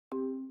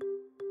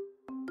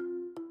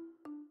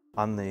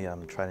I'm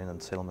the Trading and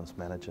Settlements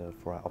Manager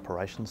for our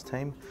operations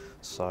team.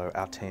 So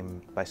our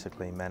team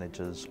basically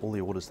manages all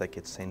the orders that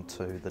get sent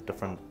to the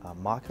different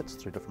markets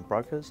through different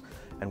brokers,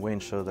 and we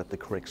ensure that the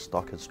correct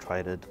stock is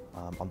traded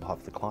on behalf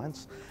of the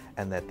clients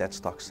and that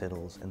stock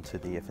settles into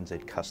the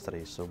FNZ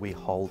custody. So we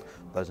hold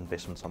those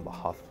investments on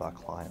behalf of our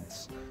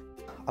clients.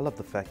 I love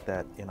the fact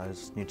that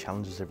there's new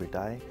challenges every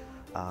day.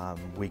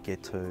 We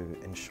get to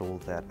ensure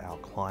that our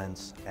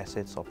clients'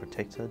 assets are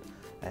protected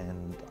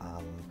and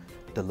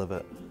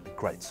deliver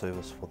great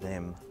service for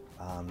them.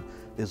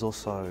 There's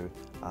also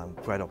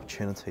great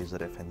opportunities at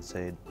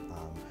FNZ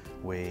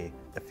where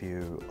if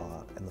you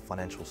are in the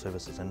financial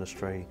services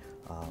industry,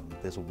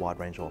 there's a wide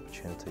range of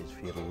opportunities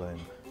for you to learn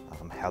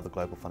how the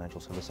global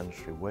financial service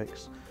industry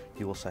works.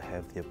 You also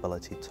have the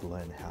ability to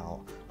learn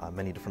how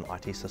many different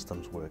IT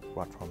systems work,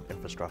 right from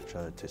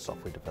infrastructure to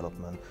software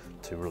development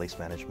to release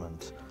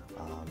management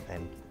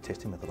and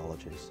testing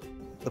methodologies.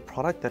 The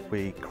product that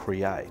we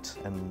create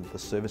and the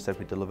service that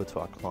we deliver to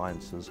our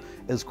clients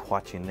is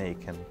quite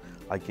unique, and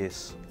I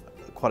guess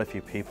quite a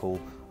few people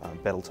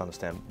battle to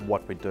understand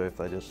what we do if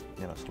they just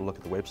sort of look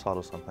at the website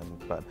or something.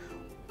 But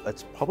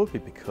it's probably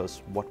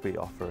because what we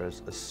offer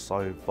is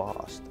so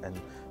vast, and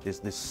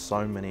there's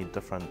so many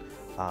different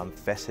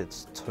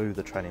facets to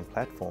the trading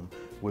platform,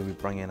 where we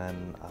bring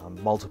in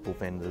multiple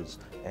vendors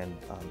and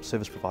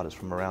service providers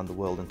from around the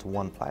world into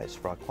one place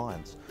for our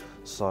clients.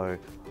 So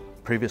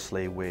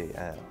previously,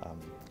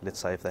 let's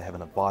say if they have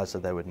an advisor,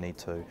 they would need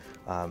to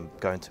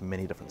go into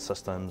many different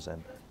systems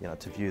and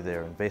to view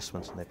their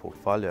investments and their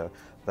portfolio.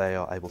 They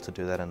are able to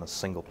do that in a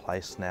single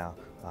place now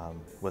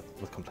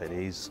with complete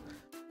ease.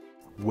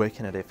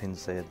 Working at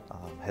FNZ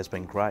has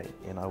been great.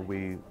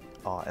 We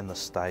are in the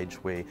stage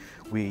where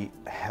we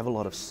have a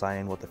lot of say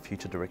in what the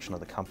future direction of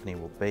the company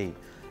will be,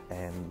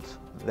 and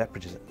that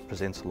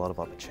presents a lot of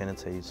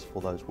opportunities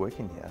for those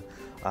working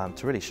here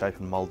to really shape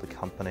and mould the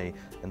company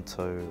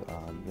into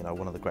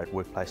one of the great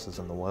workplaces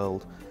in the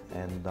world.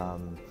 And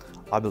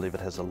I believe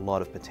it has a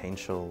lot of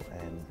potential,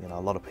 and a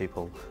lot of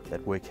people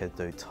that work here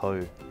do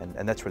too,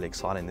 and that's really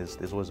exciting.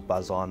 There's always a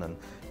buzz on, and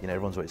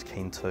everyone's always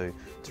keen to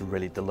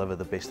really deliver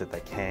the best that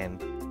they can.